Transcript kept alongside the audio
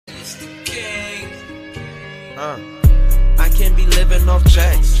I can't be living off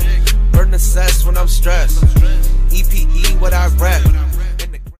checks. Burn the cess when I'm stressed. EPE what I rap.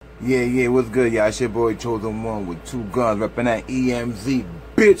 Yeah, what's good, y'all? It's your boy Chosen One with 2 guns, repping that EmZ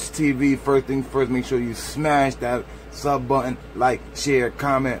Bitch TV. First thing first, make sure you smash that sub button, like, share,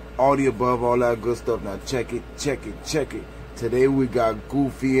 comment, all the above, all that good stuff. Now check it. Today we got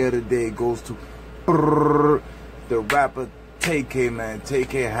Goofy of the Day. Goes to the rapper Tay K, man. Tay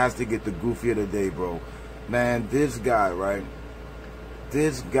K has to get the Goofy of the Day, bro. Man, this guy, right?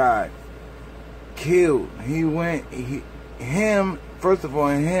 This guy killed. First of all,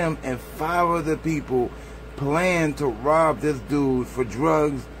 him and 5 other people planned to rob this dude for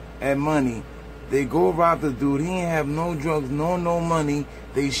drugs and money. They go rob the dude. He ain't have no drugs, no money.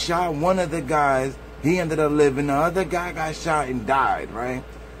 They shot one of the guys. He ended up living. The other guy got shot and died, right?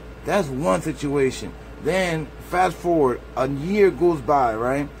 That's one situation. Then, fast forward, a year goes by,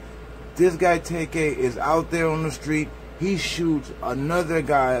 right? This guy, Tay K, is out there on the street. He shoots another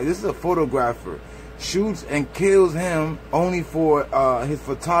guy. This is a photographer. Shoots and kills him only for his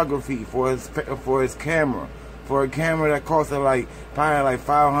photography, for his camera, for a camera that cost probably like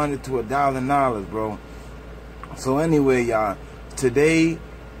 $500 to $1,000, bro. So anyway, y'all, today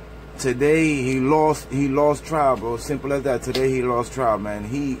he lost trial, bro. Simple as that. Today he lost trial, man.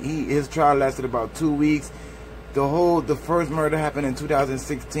 His trial lasted about 2 weeks. The first murder happened in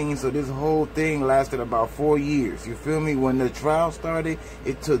 2016, so this whole thing lasted about 4 years. You feel me? When the trial started,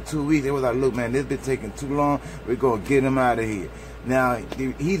 it took 2 weeks. It was like, look, man, this been taking too long. We're gonna get him out of here. Now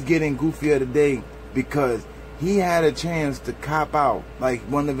he's getting Goofy of the Day because he had a chance to cop out, like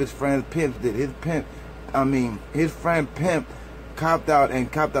one of his friends pimps did. His friend Pimp copped out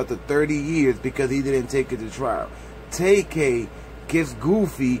to 30 years because he didn't take it to trial. Tay K gets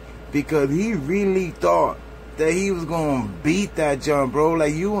Goofy because he really thought that he was gonna beat that jump, bro.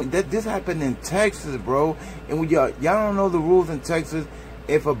 Like this happened in Texas, bro. And when y'all don't know the rules in Texas.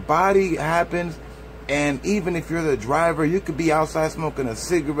 If a body happens, and even if you're the driver, you could be outside smoking a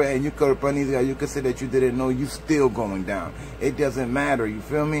cigarette, and you could run these guys. You could say that you didn't know. You still going down. It doesn't matter. You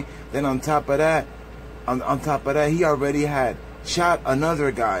feel me? Then on top of that, he already had shot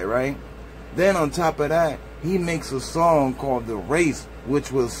another guy, right? Then on top of that, he makes a song called "The Race," which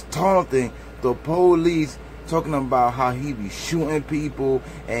was taunting the police, talking about how he be shooting people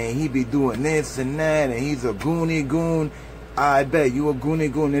and he be doing this and that, and he's a goony goon. I bet you a goony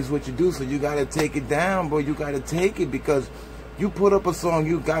goon. That's what you do. So you gotta take it down, bro. You gotta take it because you put up a song,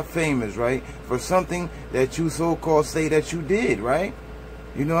 you got famous, right, for something that you so-called say that you did, right?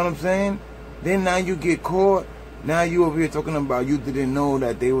 You know what I'm saying? Then now you get caught. Now you over here talking about you didn't know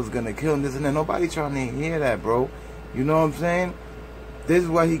that they was gonna kill him, this and that. Nobody trying to hear that, bro. You know what I'm saying? This is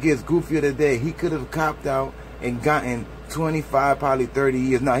why he gets Goofy of the Day. He could have copped out and gotten 25, probably 30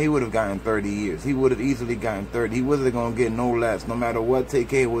 years. No, he would have gotten 30 years. He would have easily gotten 30. He wasn't going to get no less. No matter what, Tay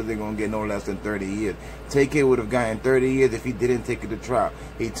K wasn't going to get no less than 30 years. Tay K would have gotten 30 years if he didn't take it to trial.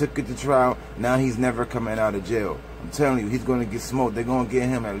 He took it to trial. Now he's never coming out of jail. I'm telling you, he's going to get smoked. They're going to get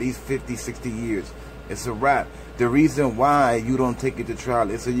him at least 50, 60 years. It's a wrap. The reason why you don't take it to trial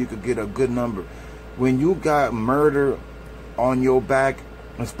is so you could get a good number. When you got murder on your back,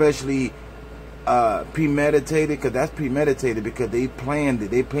 especially premeditated, because that's premeditated because they planned it.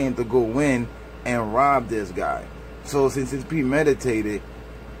 They planned to go in and rob this guy. So since it's premeditated,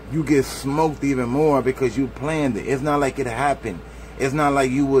 you get smoked even more because you planned it. It's not like it happened. It's not like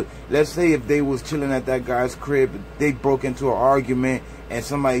you would, let's say if they was chilling at that guy's crib, they broke into an argument and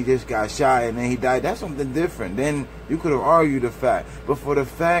somebody just got shot and then he died. That's something different. Then you could have argued the fact. But for the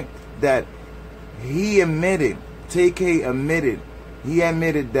fact that he admitted, Tay K admitted,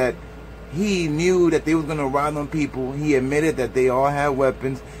 that he knew that they was going to rob them people. He admitted that they all had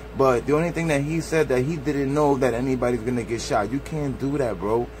weapons. But the only thing that he said that he didn't know that anybody's going to get shot. You can't do that,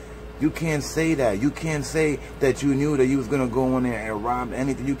 bro. You can't say that. You can't say that you knew that you was going to go in there and rob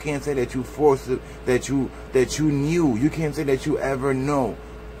anything. You can't say that you forced it, that you knew. You can't say that you ever know.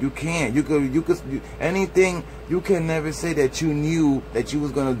 You can't. You could anything. You can never say that you knew that you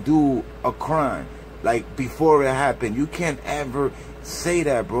was going to do a crime like before it happened. You can't ever say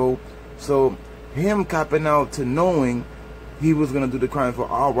that, bro. So him copping out to knowing he was going to do the crime for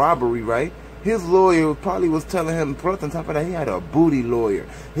our robbery, right? His lawyer probably was telling him, plus on top of that, he had a booty lawyer.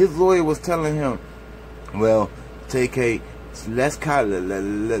 His lawyer was telling him, well, Tay K, let's cop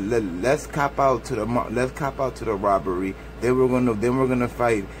out to the robbery. Then we're gonna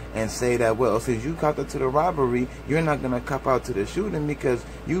fight and say that, well, since you copped out to the robbery, you're not gonna cop out to the shooting because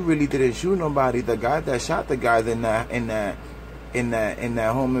you really didn't shoot nobody. The guy that shot the guys in that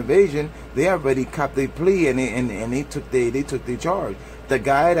home invasion, they already copped their plea and they took their charge. The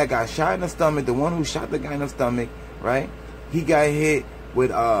guy that got shot in the stomach, the one who shot the guy in the stomach, right? He got hit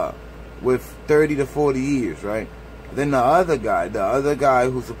with 30 to 40 years, right? Then the other guy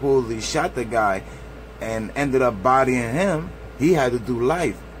who supposedly shot the guy and ended up bodying him, he had to do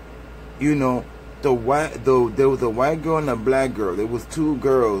life. You know, there was a white girl and a black girl. There was two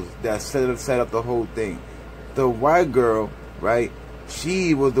girls that set up the whole thing. The white girl, right?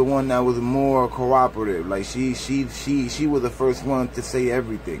 She was the one that was more cooperative. Like she was the first one to say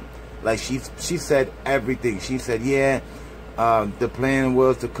everything. Like she said everything. She said, yeah, the plan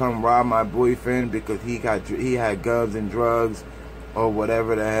was to come rob my boyfriend because he had guns and drugs or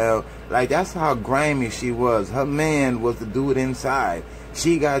whatever the hell. Like, that's how grimy she was. Her man was the dude inside.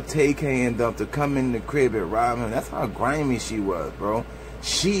 She got Tay K and them to come in the crib and rob him. That's how grimy she was, bro.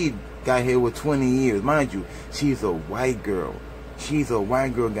 She got hit with 20 years. Mind you, she's a white girl. She's a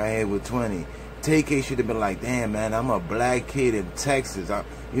white girl got hit with 20. Tay K should have been like, damn, man, I'm a black kid in Texas.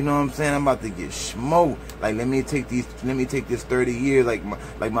 You know what I'm saying? I'm about to get smoked. Like, let me take this 30 years like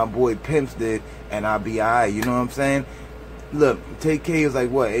my boy Pimps did, and I'll be alright. You know what I'm saying? Look, Tay K is like,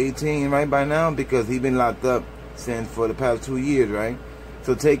 what, 18 right by now? Because he been locked up since for the past 2 years, right?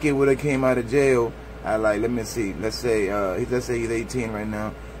 So Tay K would have came out of jail at, like, let me see, let's say he's 18 right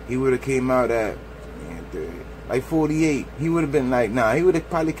now. He would have came out at like 48. He would have been like, nah, he would have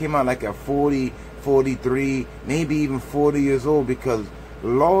probably came out like at 40, 43, maybe even 40 years old, because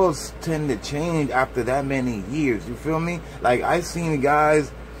laws tend to change after that many years. You feel me? Like, I've seen guys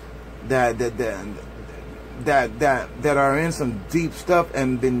that are in some deep stuff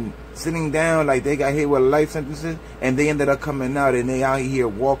and been sitting down, like they got hit with life sentences, and they ended up coming out and they out here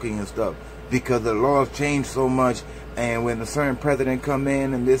walking and stuff because the laws changed so much. And when a certain president come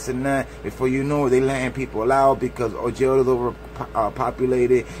in and this and that, before you know it, they letting people out because jail is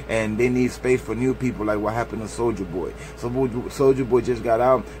overpopulated and they need space for new people, like what happened to Soulja Boy. So Soulja Boy just got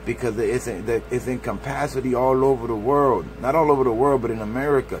out because it's in capacity all over the world. Not all over the world, but in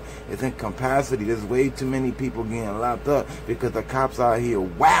America. It's in capacity. There's way too many people getting locked up because the cops out here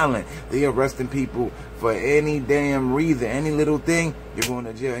wilding. They arresting people for any damn reason. Any little thing, you're going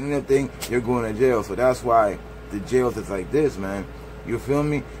to jail. Any little thing, you're going to jail. So that's why the jails is like this, man. You feel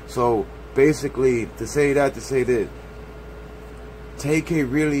me? So basically, to say this, Tay K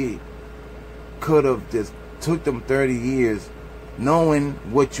really could have just took them 30 years, knowing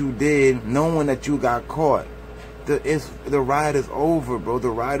what you did, knowing that you got caught. The ride is over, bro. The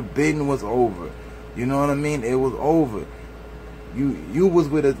ride bidding was over. You know what I mean? It was over. You was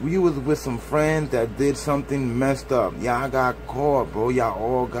with some friends that did something messed up. Y'all got caught, bro. Y'all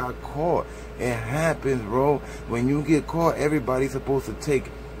all got caught. It happens, bro. When you get caught, everybody's supposed to take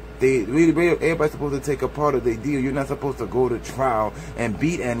everybody's supposed to take a part of their deal. You're not supposed to go to trial and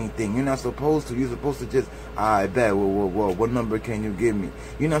beat anything. You're not supposed to. You're supposed to just, I bet, whoa, what number can you give me?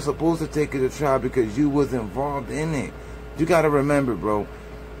 You're not supposed to take it to trial because you was involved in it. You gotta remember, bro.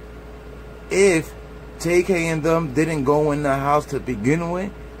 If Tay K and them didn't go in the house to begin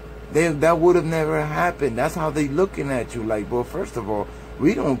with, that would have never happened. That's how they looking at you. Like, bro, first of all,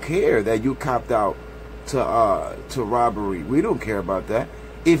 we don't care that you copped out to robbery. We don't care about that.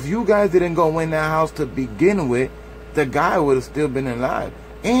 If you guys didn't go in that house to begin with, the guy would have still been alive.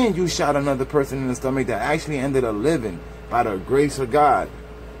 And you shot another person in the stomach that actually ended up living by the grace of God.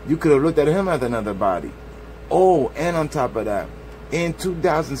 You could have looked at him as another body. Oh, and on top of that, in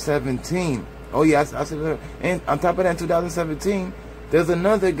 2017, oh yeah, I said, and on top of that, in 2017, there's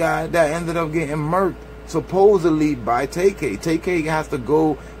another guy that ended up getting murked, supposedly by Tay K. Tay K has to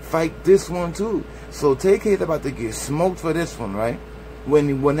go fight this one too. So Tay K is about to get smoked for this one, right?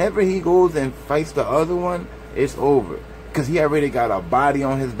 Whenever he goes and fights the other one, it's over. Because he already got a body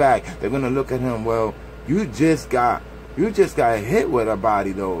on his back. They're going to look at him, well, you just got hit with a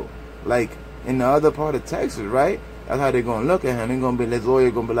body though. Like in the other part of Texas, right? That's how they're going to look at him. They're going to be, this lawyer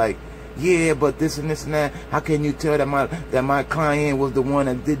going to be like, yeah, but this and this and that. How can you tell that my client was the one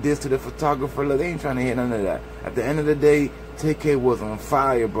that did this to the photographer? Look, they ain't trying to hear none of that. At the end of the day, Tay K was on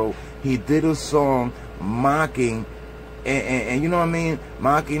fire, bro. He did a song mocking, and you know what I mean?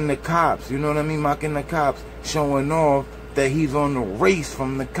 Mocking the cops. You know what I mean? Mocking the cops, showing off that he's on the race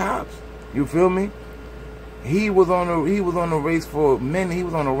from the cops. You feel me? He was on the race for a minute. He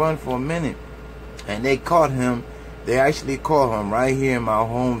was on the run for a minute, and they caught him. They actually caught him right here in my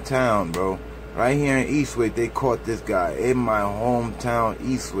hometown, bro. Right here in Eastwick, they caught this guy in my hometown,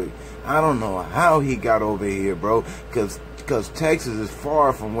 Eastwick. I don't know how he got over here, bro, because Texas is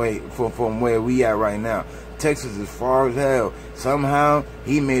far from where we at right now. Texas is far as hell. Somehow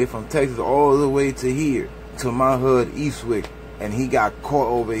he made it from Texas all the way to here, to my hood, Eastwick, and he got caught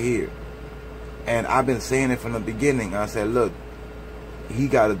over here. And I've been saying it from the beginning. I said, look, he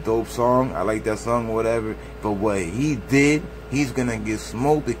got a dope song. I like that song or whatever. But what he did, he's gonna get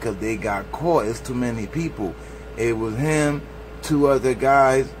smoked because they got caught. It's too many people. It was him, 2 other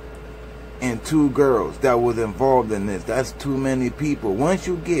guys, and 2 girls that was involved in this. That's too many people. Once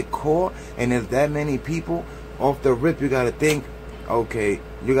you get caught and there's that many people, off the rip you gotta think, okay,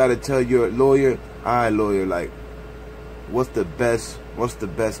 you gotta tell your lawyer, alright lawyer, like, what's the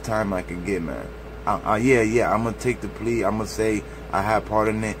best time I can get, man? Yeah, I'm gonna take the plea. I'm gonna say I had part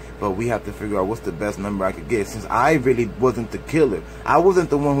in it, but we have to figure out what's the best number I could get. Since I really wasn't the killer, I wasn't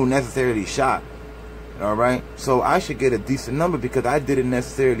the one who necessarily shot. All right, so I should get a decent number because I didn't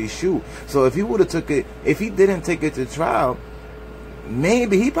necessarily shoot. So if he would have took it, if he didn't take it to trial,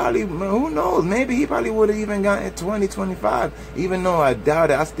 maybe he probably, who knows? Maybe he probably would have even gotten 20, 25. Even though I doubt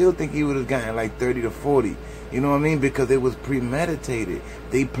it, I still think he would have gotten like 30 to 40. You know what I mean? Because it was premeditated.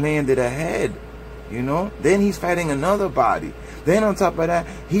 They planned it ahead. You know? Then he's fighting another body. Then on top of that,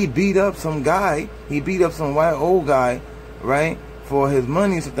 he beat up some guy. He beat up some white old guy, right? For his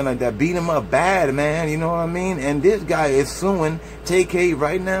money or something like that. Beat him up bad, man. You know what I mean? And this guy is suing Tay K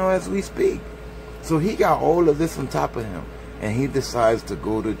right now as we speak. So he got all of this on top of him. And he decides to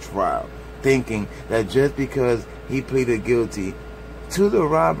go to trial, thinking that just because he pleaded guilty to the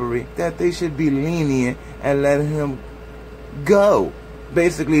robbery, that they should be lenient and let him go.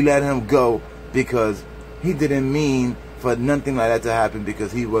 Basically let him go because he didn't mean for nothing like that to happen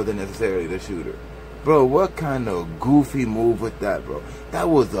because he wasn't necessarily the shooter. Bro, what kind of goofy move with that, bro? That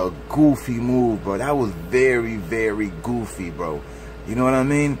was a goofy move, bro. That was very, very goofy, bro. You know what I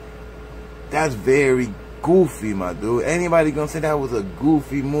mean? That's very goofy, my dude. Anybody gonna say that was a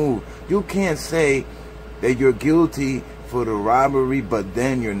goofy move? You can't say that you're guilty for the robbery, but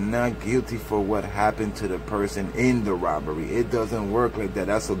then you're not guilty for what happened to the person in the robbery. It doesn't work like that.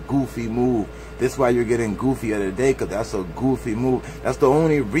 That's a goofy move. That's why you're getting goofier today, because that's a goofy move. That's the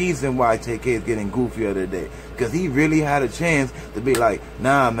only reason why Tay K is getting goofier today, because he really had a chance to be like,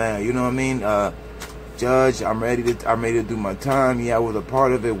 nah, man, you know what I mean? Judge, I'm ready to do my time. Yeah, I was a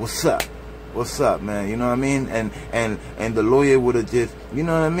part of it. What's up? What's up, man? You know what I mean? And the lawyer would have just, you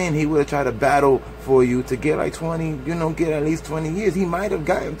know what I mean? He would have tried to battle for you to get like 20, you know, get at least 20 years. He might have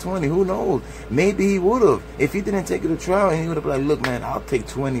gotten 20. Who knows? Maybe he would have. If he didn't take it to trial, and he would have been like, look, man, I'll take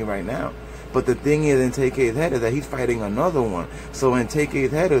 20 right now. But the thing is, in Tay K's head is that he's fighting another one. So in Tay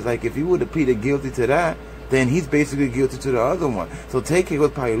K's head is like, if he would have pleaded guilty to that, then he's basically guilty to the other one. So Tay K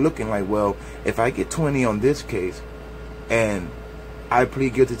was probably looking like, well, if I get 20 on this case and I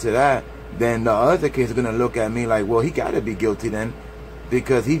plead guilty to that, then the other case is going to look at me like, well, he got to be guilty then,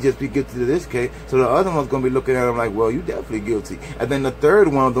 because he just be guilty to this case. So the other one's going to be looking at him like, well, you definitely guilty. And then the third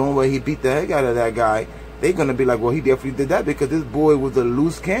one, the one where he beat the heck out of that guy, they're going to be like, well, he definitely did that because this boy was a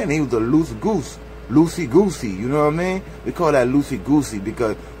loose cannon. He was a loose goose. Loosey-goosey, you know what I mean? We call that loosey-goosey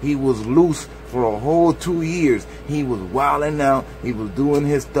because he was loose for a whole 2 years. He was wilding out. He was doing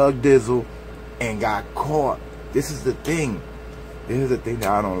his thug dizzle and got caught. This is the thing. This is the thing that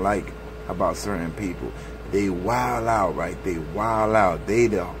I don't like about certain people. They wild out, right? They wild out. They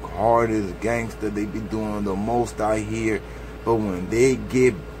the hardest gangster. They be doing the most out here. But when they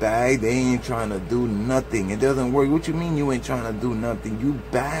get bagged, they ain't trying to do nothing. It doesn't work. What you mean you ain't trying to do nothing? You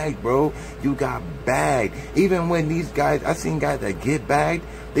bagged, bro. You got bagged. Even when these guys, I seen guys that get bagged,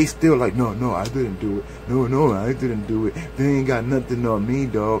 they still like, no, I didn't do it. No, I didn't do it. They ain't got nothing on me,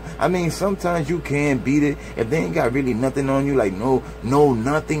 dog. I mean, sometimes you can beat it if they ain't got really nothing on you. Like, no,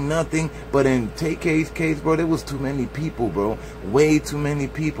 nothing. But in Tay K's case, bro, there was too many people, bro. Way too many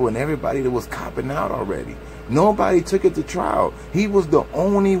people. And everybody that was copping out already. Nobody took it to trial. He was the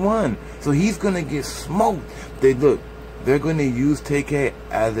only one. So he's going to get smoked. They're going to use Tay K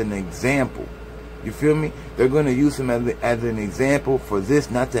as an example. You feel me? They're going to use him as an example for this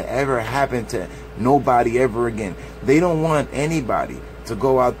not to ever happen to nobody ever again. They don't want anybody to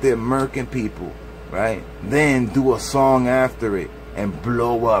go out there murking people, right? Then do a song after it and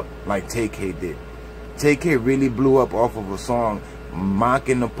blow up like Tay K did. Tay K really blew up off of a song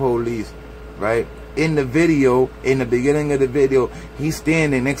mocking the police, right? In the video, in the beginning of the video, he's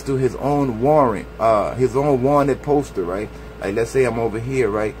standing next to his own warrant, his own wanted poster, right? Like, let's say I'm over here,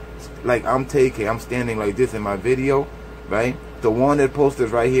 right? Like, I'm Tay K, I'm standing like this in my video, right? The wanted poster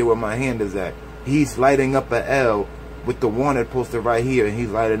is right here where my hand is at. He's lighting up an L with the wanted poster right here, and he's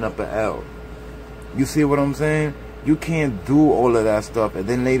lighting up an L. You see what I'm saying? You can't do all of that stuff and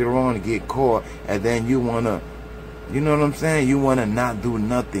then later on get caught, and then you want to, you know what I'm saying? You want to not do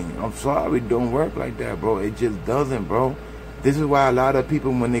nothing. I'm sorry, it don't work like that, bro. It just doesn't, bro. This is why a lot of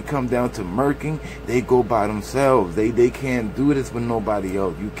people, when they come down to murking, they go by themselves. They can't do this with nobody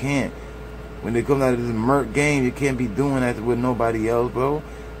else. You can't. When it comes out of this murk game, you can't be doing that with nobody else, bro.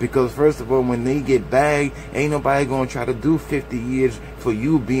 Because first of all, when they get bagged, ain't nobody gonna try to do 50 years for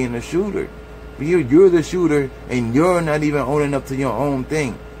you being a shooter. You're the shooter, and you're not even owning up to your own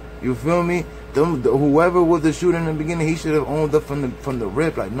thing. You feel me? Whoever was the shooter in the beginning, he should have owned up from the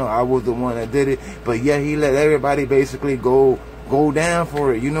rip. Like, no, I was the one that did it. But yeah, he let everybody basically go down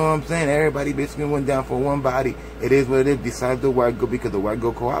for it. You know what I'm saying? Everybody basically went down for one body. It is what it is. Besides the white girl, because the white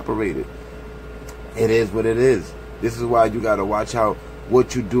girl cooperated. It is what it is. This is why you gotta watch out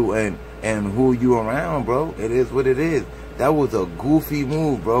what you do and who you around, bro. It is what it is. That was a goofy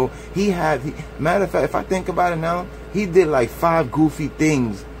move, bro. Matter of fact, if I think about it now, he did like 5 goofy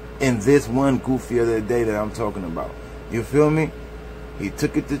things in this one goofy other day that I'm talking about. You feel me? He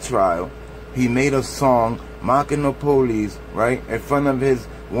took it to trial. He made a song mocking the police, right, in front of his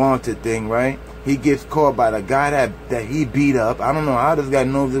wanted thing, right? He gets caught by the guy that he beat up. I don't know how this guy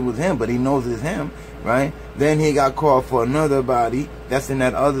knows it was him, but he knows it's him, right? Then he got called for another body. That's in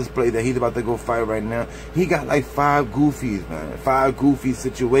that other place that he's about to go fight right now. He got like 5 goofies, man. 5 goofy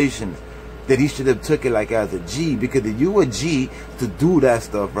situations that he should have took it like as a G. Because if you a G to do that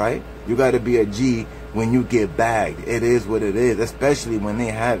stuff, right? You got to be a G when you get bagged. It is what it is. Especially when they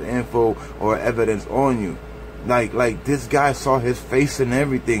have info or evidence on you. Like this guy saw his face and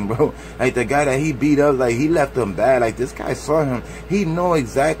everything, bro. Like the guy that he beat up, like he left him bad. Like this guy saw him. He know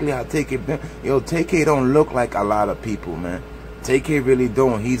exactly how Tay K been. Yo, Tay K don't look like a lot of people, man. Tay K really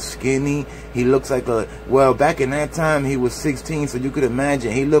don't. He's skinny. He looks like well, back in that time he was 16, so you could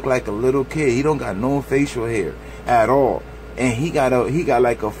imagine he looked like a little kid. He don't got no facial hair at all. And he got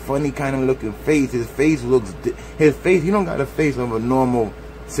like a funny kind of looking face. His face, he don't got a face of a normal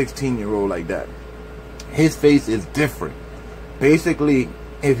 16-year-old like that. His face is different. Basically,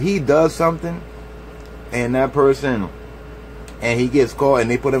 if he does something and that person, and he gets caught and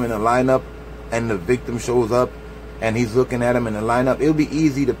they put him in a lineup and the victim shows up and he's looking at him in the lineup, it'll be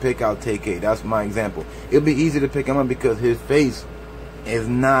easy to pick out Tay K. That's my example. It'll be easy to pick him up because his face is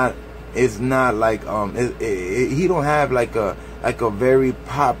not like he don't have like a very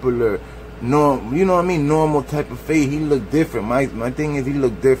popular norm, you know what I mean, normal type of face. He look different. My thing is he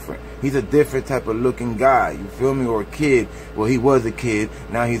look different. He's a different type of looking guy, you feel me? Or a kid. Well, he was a kid,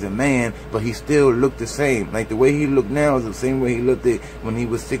 now he's a man, but he still looked the same. Like the way he look now is the same way he looked when he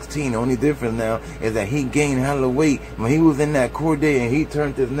was 16. The only difference now is that he gained hella weight. When he was in that court day and he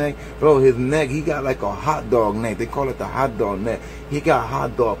turned his neck, bro, his neck, he got like a hot dog neck. They call it the hot dog neck. He got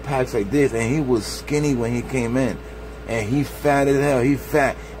hot dog packs like this, and he was skinny when he came in. And he fat as hell, he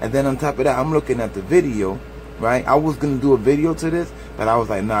fat. And then on top of that, I'm looking at the video, right? I was going to do a video to this, but I was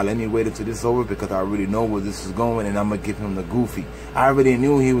like, nah, let me wait until this is over because I already know where this is going and I'm going to give him the goofy. I already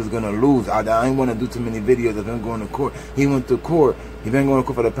knew he was going to lose. I didn't want to do too many videos of him going to court. He went to court. He's been going to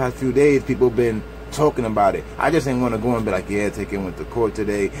court for the past few days. People been talking about it. I just didn't want to go and be like, yeah, Tay K went to court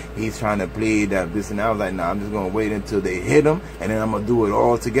today. He's trying to plead that this and that. I was like, nah, I'm just going to wait until they hit him and then I'm going to do it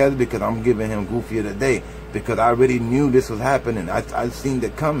all together because I'm giving him goofy of the day. Because I already knew this was happening. I seen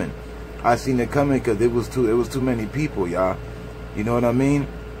it coming. I seen it coming because it was too many people, y'all. You know what I mean?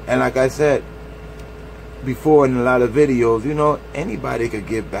 And like I said before in a lot of videos, you know, anybody could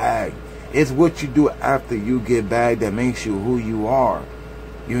get bagged. It's what you do after you get bagged that makes you who you are.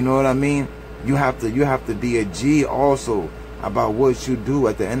 You know what I mean? You have to be a G also about what you do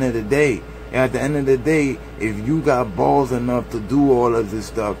at the end of the day. And at the end of the day, if you got balls enough to do all of this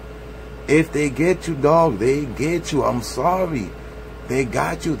stuff, if they get you, dog, they get you. I'm sorry. They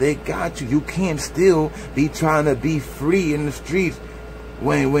got you. They got you. You can't still be trying to be free in the streets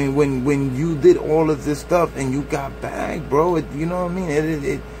when you did all of this stuff and you got bagged, bro. You know what I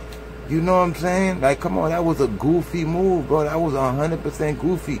mean? You know what I'm saying? Like, come on, that was a goofy move, bro. That was 100%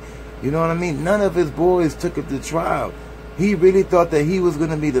 goofy. You know what I mean? None of his boys took it to trial. He really thought that he was going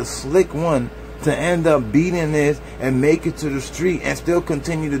to be the slick one to end up beating this and make it to the street and still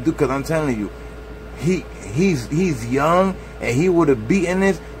continue to do. Because I'm telling you, he's young and he would have beaten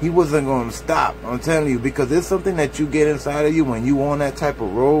this. He wasn't going to stop. I'm telling you, because it's something that you get inside of you when you on that type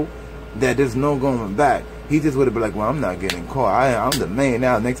of road that there's no going back. He just would have been like, well, I'm not getting caught. I'm the man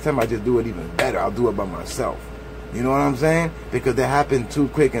now. Next time I just do it even better. I'll do it by myself. You know what I'm saying? Because it happened too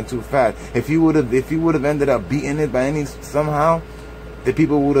quick and too fast. If he would have ended up beating it by somehow, the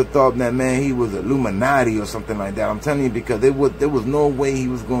people would have thought that, man, he was Illuminati or something like that. I'm telling you, because there was no way he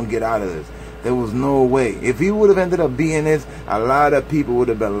was going to get out of this. There was no way. If he would have ended up being this, a lot of people would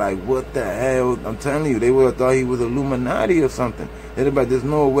have been like, what the hell? I'm telling you, they would have thought he was Illuminati or something. There's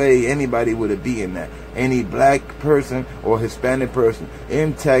no way anybody would have beaten that. Any black person or Hispanic person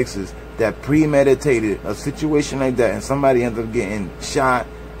in Texas that premeditated a situation like that and somebody ends up getting shot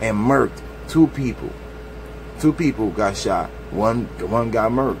and murked 2 people. 2 people got shot. One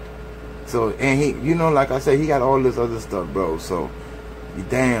got murdered. So, and he, you know, like I said, he got all this other stuff, bro. So,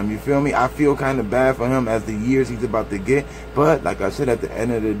 damn, you feel me? I feel kind of bad for him as the years he's about to get. But like I said, at the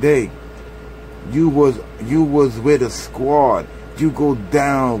end of the day, you was with a squad. You go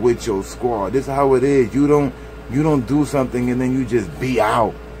down with your squad. This is how it is. You don't do something and then you just be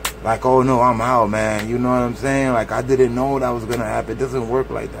out. Like, oh no, I'm out, man. You know what I'm saying? Like, I didn't know that was gonna happen. It doesn't work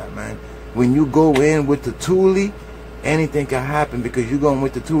like that, man. When you go in with the toolie, anything can happen because you're going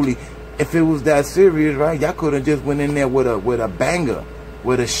with the toolie. If it was that serious, right, y'all could have just went in there with a banger,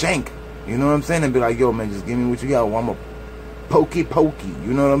 with a shank. You know what I'm saying? And be like, yo, man, just give me what you got. I'm a pokey.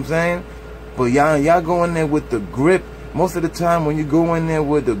 You know what I'm saying? But y'all go in there with the grip. Most of the time when you go in there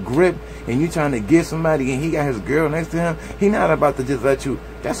with the grip and you trying to get somebody and he got his girl next to him, he not about to just let you.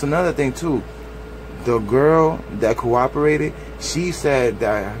 That's another thing too. The girl that cooperated, she said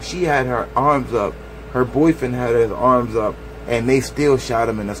that she had her arms up. Her boyfriend had his arms up. And they still shot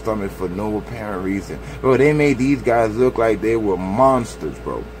him in the stomach for no apparent reason. Bro, they made these guys look like they were monsters,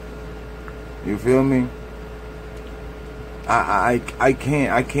 bro. You feel me? I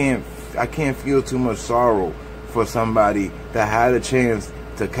can't feel too much sorrow for somebody that had a chance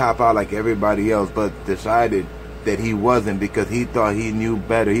to cop out like everybody else, but decided that he wasn't because he thought he knew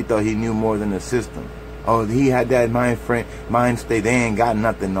better. He thought he knew more than the system. Oh, he had that mind state. They ain't got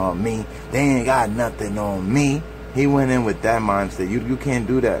nothing on me. They ain't got nothing on me. He went in with that mindset. You can't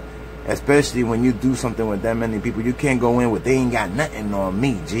do that. Especially when you do something with that many people. You can't go in with, they ain't got nothing on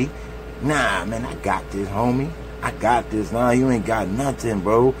me, G. Nah, man, I got this, homie. I got this. Nah, you ain't got nothing,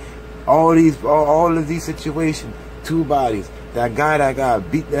 bro. All of these situations, 2 bodies. That guy that got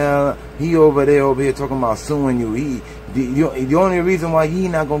beat down, he over here talking about suing you. The only reason why he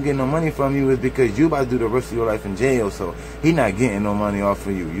not gonna get no money from you is because you about to do the rest of your life in jail. So he not getting no money off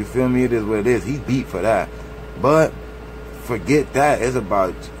of you. You feel me? It is what it is. He beat for that. But forget that. It's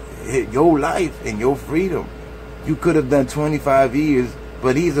about your life and your freedom. You could have done 25 years,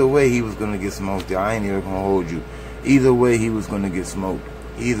 but either way he was going to get smoked. I ain't even going to hold you. Either way he was going to get smoked.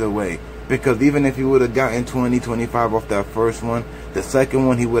 Either way. Because even if he would have gotten 20, 25 off that first one, the second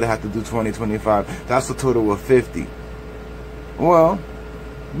one he would have had to do 20, 25. That's a total of 50. Well,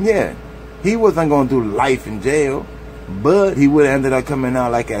 yeah. He wasn't going to do life in jail, but he would have ended up coming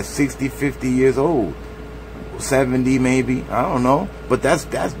out like at 60, 50 years old. 70 maybe, I don't know, but that's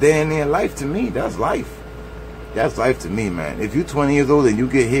day and near life to me. That's life. That's life to me, man. If you're 20 years old and you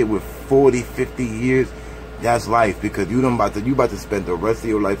get hit with 40, 50 years, that's life, because you about to spend the rest of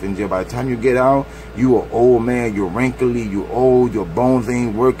your life in jail. By the time you get out, you an old man, you're wrinkly, you old, your bones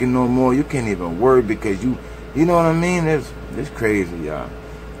ain't working no more. You can't even work because you know what I mean? It's crazy, y'all.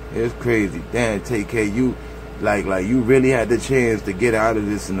 It's crazy. Damn, Tay K, you like you really had the chance to get out of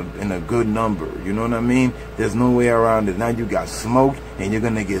this in a good number. You know what I mean? There's no way around it. Now you got smoked, and you're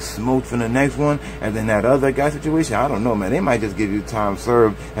gonna get smoked from the next one. And then that other guy situation, I don't know, man. They might just give you time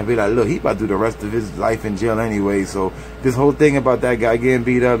served and be like, look, he about to do the rest of his life in jail anyway. So this whole thing about that guy getting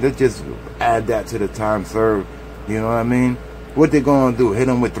beat up, let's just add that to the time served. You know what I mean? What they gonna do? Hit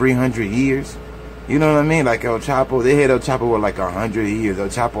him with 300 years? You know what I mean? Like El Chapo, they hit El Chapo with like 100 years. El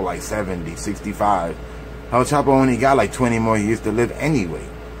Chapo like 70, 65. El Chapo only got like 20 more years to live anyway.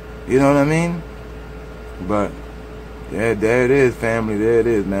 You know what I mean? But yeah, there it is, family. There it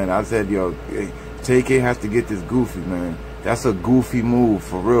is, man. I said, yo, Tay K has to get this goofy, man. That's a goofy move,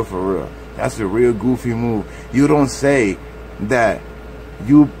 for real, for real. That's a real goofy move. You don't say that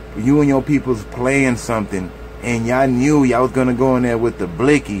you and your people's playing something and y'all knew y'all was gonna go in there with the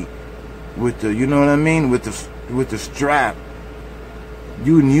blicky, with the, you know what I mean, with the strap.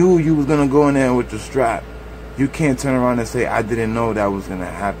 You knew you was gonna go in there with the strap. You can't turn around and say, I didn't know that was gonna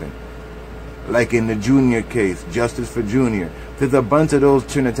happen. Like in the Junior case, Justice for Junior. There's a bunch of those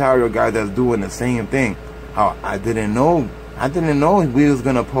Trinitario guys that's doing the same thing. How I didn't know we was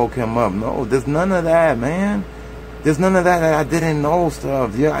gonna poke him up. No, there's none of that, man. There's none of that I didn't know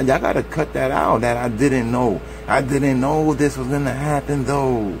stuff. Yeah, y'all gotta cut that out. That I didn't know. I didn't know this was gonna happen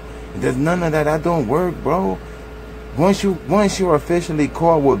though. There's none of that. That don't work, bro. Once you're officially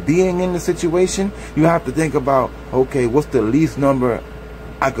caught with being in the situation, you have to think about, okay, what's the least number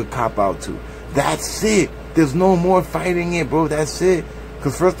I could cop out to? That's it. There's no more fighting it, bro. That's it.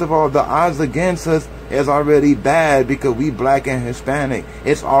 Because first of all, the odds against us is already bad because we black and Hispanic.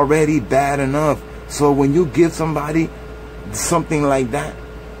 It's already bad enough. So when you give somebody something like that,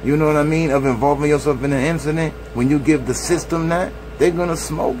 you know what I mean, of involving yourself in an incident, when you give the system that, they're going to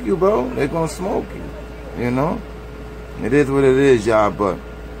smoke you, bro. They're going to smoke you, you know? It is what it is, y'all, but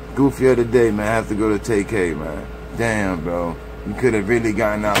goofy of the day, man, I have to go to Tay K, man. Damn, bro. You could have really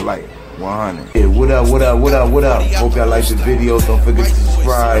gotten out like 100. Yeah, what up, what up, what up, what up? Hope y'all like the video. Don't forget to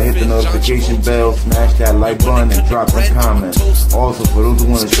subscribe, hit the notification bell, smash that like button, and drop a comment. Also, for those who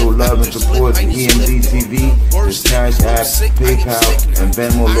want to show love and support to EmZ TV, there's Cash App, PayPal, and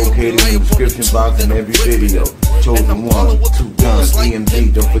Venmo located in the description box in every video. Chosen one, 2 guns,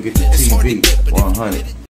 EmZ. Don't forget the TV, 100.